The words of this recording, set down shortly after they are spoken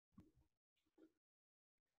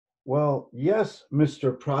Well, yes,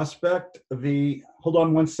 Mr. Prospect. Hold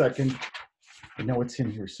on one second. I know it's in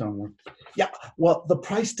here somewhere. Yeah, well, the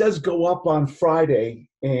price does go up on Friday,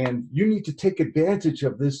 and you need to take advantage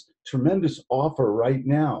of this tremendous offer right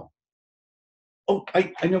now. Oh,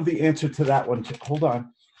 I know the answer to that one. Hold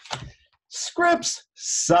on. Scripts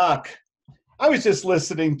suck. I was just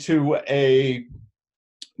listening to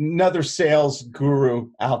another sales guru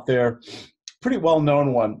out there, pretty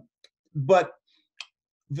well-known one, but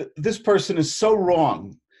this person is so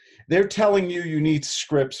wrong. They're telling you you need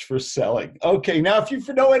scripts for selling. Okay, now if you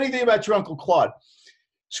know anything about your Uncle Claude,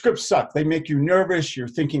 scripts suck. They make you nervous. You're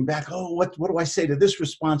thinking back, oh, what do I say to this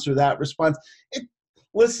response or that response?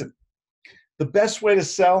 Listen, the best way to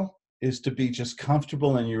sell is to be just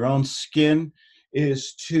comfortable in your own skin,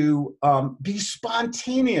 is to be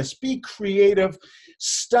spontaneous, be creative,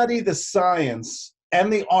 study the science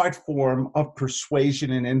and the art form of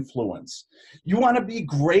persuasion and influence. You want to be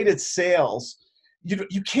great at sales.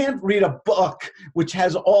 You can't read a book which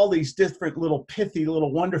has all these different little pithy,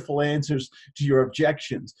 little wonderful answers to your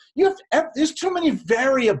objections. There's too many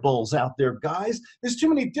variables out there, guys. There's too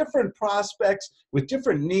many different prospects with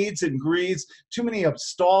different needs and greeds, too many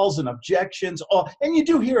stalls and objections. And you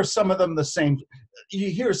do hear some of them the same. You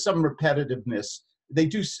hear some repetitiveness. They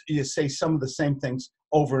do say some of the same things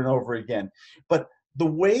over and over again. But the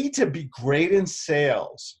way to be great in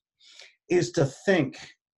sales is to think,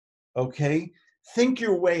 okay? Think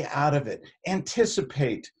your way out of it.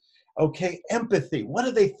 Anticipate, okay? Empathy. What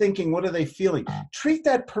are they thinking? What are they feeling? Treat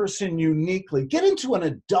that person uniquely. Get into an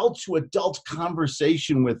adult-to-adult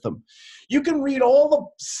conversation with them. You can read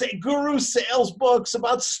all the guru sales books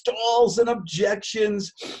about stalls and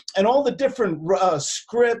objections and all the different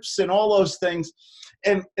scripts and all those things.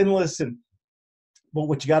 And listen, but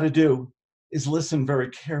what you got to do is listen very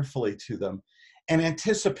carefully to them and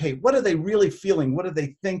anticipate, what are they really feeling? What are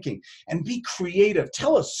they thinking? And be creative.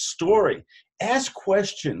 Tell a story. Ask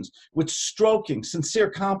questions with stroking, sincere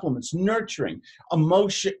compliments, nurturing,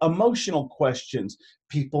 emotional questions.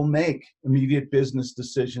 People make immediate business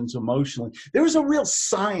decisions emotionally. There is a real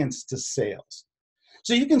science to sales.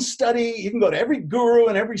 So you can study, you can go to every guru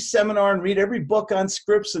and every seminar and read every book on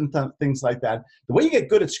scripts and things like that. The way you get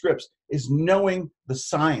good at scripts is knowing the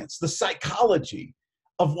science, the psychology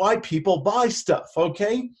of why people buy stuff,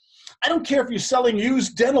 okay? I don't care if you're selling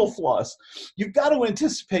used dental floss. You've got to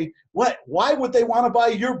anticipate why would they want to buy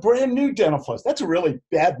your brand new dental floss? That's a really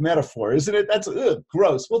bad metaphor, isn't it? That's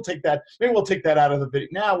gross. We'll take that. Maybe we'll take that out of the video.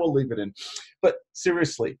 Now we'll leave it in. But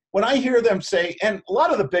seriously, when I hear them say, and a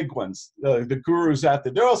lot of the big ones, the gurus out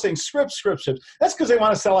there, they're all saying scripts. That's because they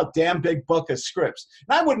want to sell a damn big book of scripts.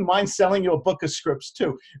 And I wouldn't mind selling you a book of scripts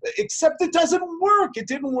too, except it doesn't work. It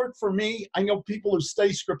didn't work for me. I know people who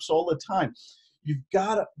study scripts all the time.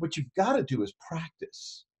 What you've got to do is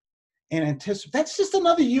practice and anticipate. That's just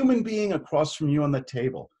another human being across from you on the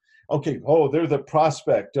table. Okay, they're the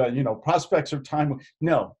prospect. Prospects are time.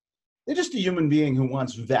 No, they're just a human being who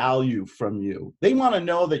wants value from you. They want to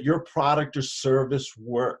know that your product or service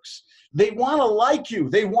works. They want to like you.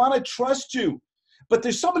 They want to trust you. But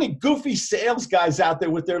there's so many goofy sales guys out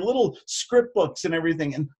there with their little script books and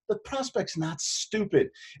everything, and the prospect's not stupid.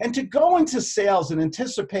 And to go into sales and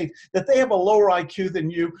anticipate that they have a lower IQ than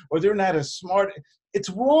you or they're not as smart, it's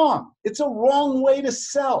wrong. It's a wrong way to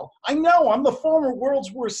sell. I know, I'm the former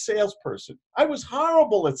world's worst salesperson. I was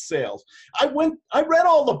horrible at sales. I read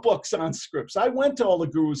all the books on scripts. I went to all the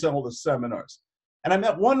gurus and all the seminars. And I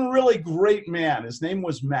met one really great man. His name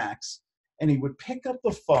was Max, and he would pick up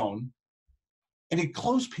the phone and he'd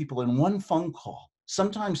close people in one phone call,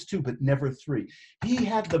 sometimes two, but never three. He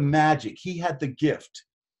had the magic. He had the gift.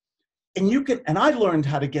 And I learned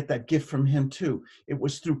how to get that gift from him too. It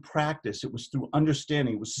was through practice. It was through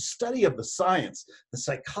understanding. It was the study of the science, the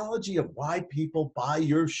psychology of why people buy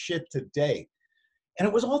your shit today. And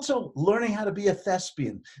it was also learning how to be a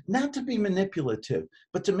thespian, not to be manipulative,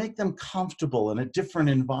 but to make them comfortable in a different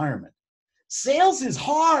environment. Sales is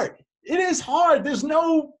hard. It is hard. There's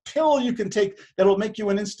no pill you can take that'll make you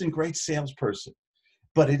an instant great salesperson.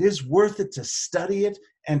 But it is worth it to study it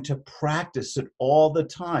and to practice it all the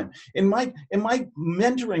time. In my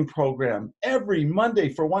mentoring program, every Monday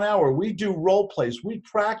for 1 hour, we do role plays. We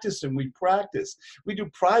practice and we practice. We do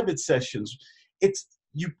private sessions.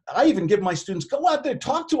 I even give my students, go out there,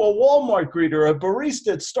 talk to a Walmart greeter, a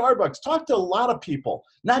barista at Starbucks, talk to a lot of people,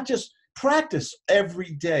 not just practice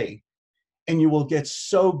every day. And you will get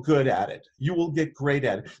so good at it. You will get great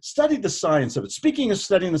at it. Study the science of it. Speaking of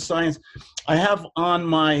studying the science, I have on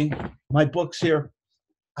my books here,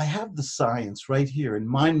 I have the science right here in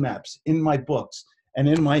mind maps in my books. and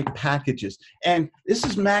in my packages. And this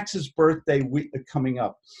is Max's birthday week coming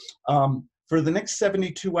up. For the next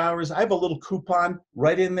 72 hours, I have a little coupon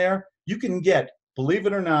right in there. You can get, believe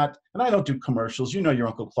it or not, and I don't do commercials. You know your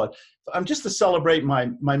Uncle Claude. I'm just to celebrate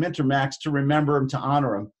my mentor Max, to remember him, to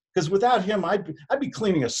honor him. Because without him, I'd be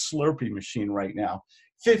cleaning a Slurpee machine right now.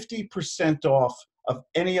 50% off of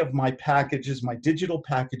any of my packages, my digital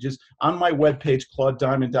packages, on my webpage,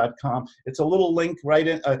 claudediamond.com. It's a little link right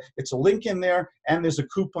in, it's a link in there, and there's a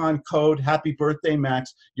coupon code, Happy Birthday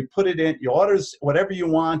Max. You put it in, you order whatever you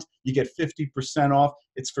want, you get 50% off.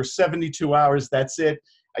 It's for 72 hours, that's it.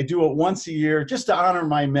 I do it once a year just to honor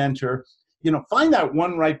my mentor. You know, find that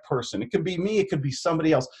one right person. It could be me, it could be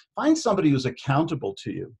somebody else. Find somebody who's accountable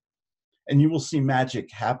to you, and you will see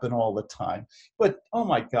magic happen all the time. But oh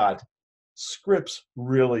my God, scripts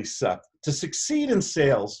really suck. To succeed in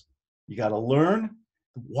sales, you got to learn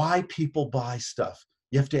why people buy stuff.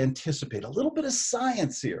 You have to anticipate a little bit of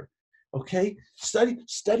science here. Okay,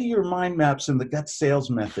 study your mind maps in the g.u.t.s sales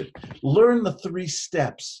method. Learn the 3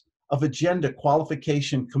 steps of agenda,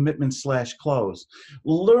 qualification, commitment / close.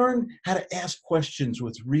 Learn how to ask questions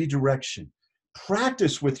with redirection.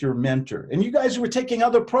 Practice with your mentor. And you guys who are taking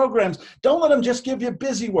other programs, don't let them just give you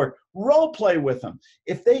busy work. Role play with them.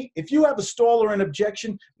 If you have a stall or an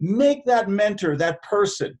objection, make that mentor, that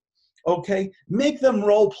person, okay? Make them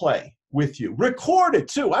role play with you. Record it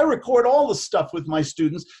too. I record all the stuff with my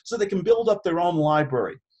students so they can build up their own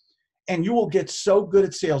library. And you will get so good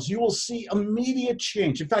at sales. You will see immediate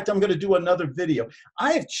change. In fact, I'm going to do another video.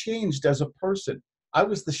 I have changed as a person. I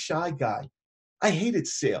was the shy guy. I hated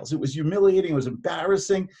sales. It was humiliating. It was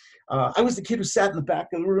embarrassing. I was the kid who sat in the back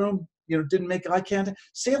of the room, you know, didn't make eye contact.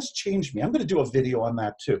 Sales changed me. I'm going to do a video on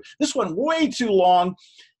that too. This one way too long.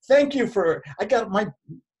 Thank you for, I got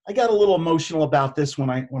a little emotional about this when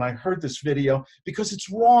I heard this video, because it's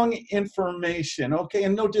wrong information, okay?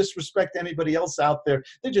 And no disrespect to anybody else out there.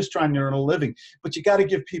 They're just trying to earn a living. But you got to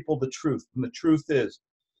give people the truth. And the truth is,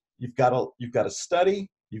 you've got to study,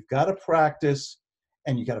 you've got to practice,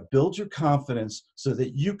 and you got to build your confidence so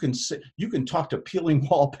that you can talk to peeling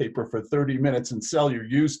wallpaper for 30 minutes and sell your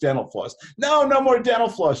used dental floss. No more dental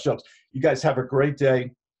floss jokes. You guys have a great day.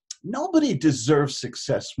 Nobody deserves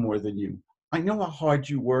success more than you. I know how hard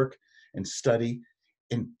you work and study,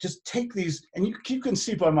 and just take these, and you can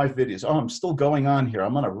see by my videos. Oh, I'm still going on here.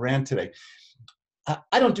 I'm on a rant today.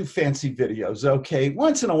 I don't do fancy videos, okay?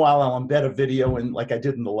 Once in a while, I'll embed a video in, like I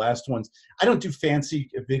did in the last ones. I don't do fancy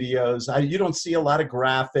videos. You don't see a lot of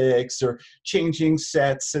graphics or changing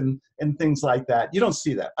sets and things like that. You don't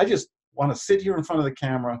see that. I just want to sit here in front of the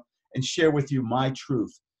camera and share with you my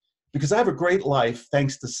truth, because I have a great life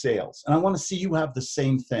thanks to sales, and I want to see you have the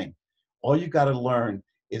same thing. All you got to learn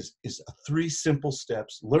is 3 simple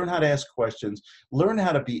steps. Learn how to ask questions. Learn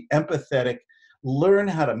how to be empathetic. Learn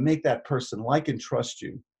how to make that person like and trust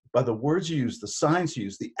you by the words you use, the signs you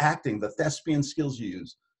use, the acting, the thespian skills you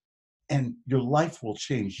use. And your life will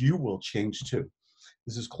change. You will change too.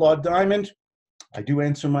 This is Claude Diamond. I do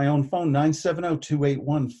answer my own phone,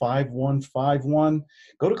 970-281-5151.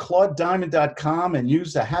 Go to claudediamond.com and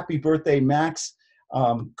use the Happy Birthday Max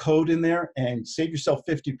code in there and save yourself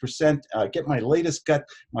 50%. Get my latest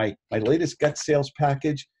latest g.u.t.s sales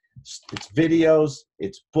package. It's videos,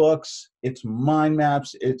 it's books, it's mind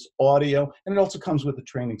maps, it's audio, and it also comes with a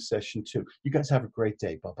training session too. You guys have a great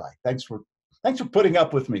day. Bye-bye. Thanks for putting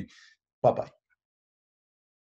up with me. Bye-bye.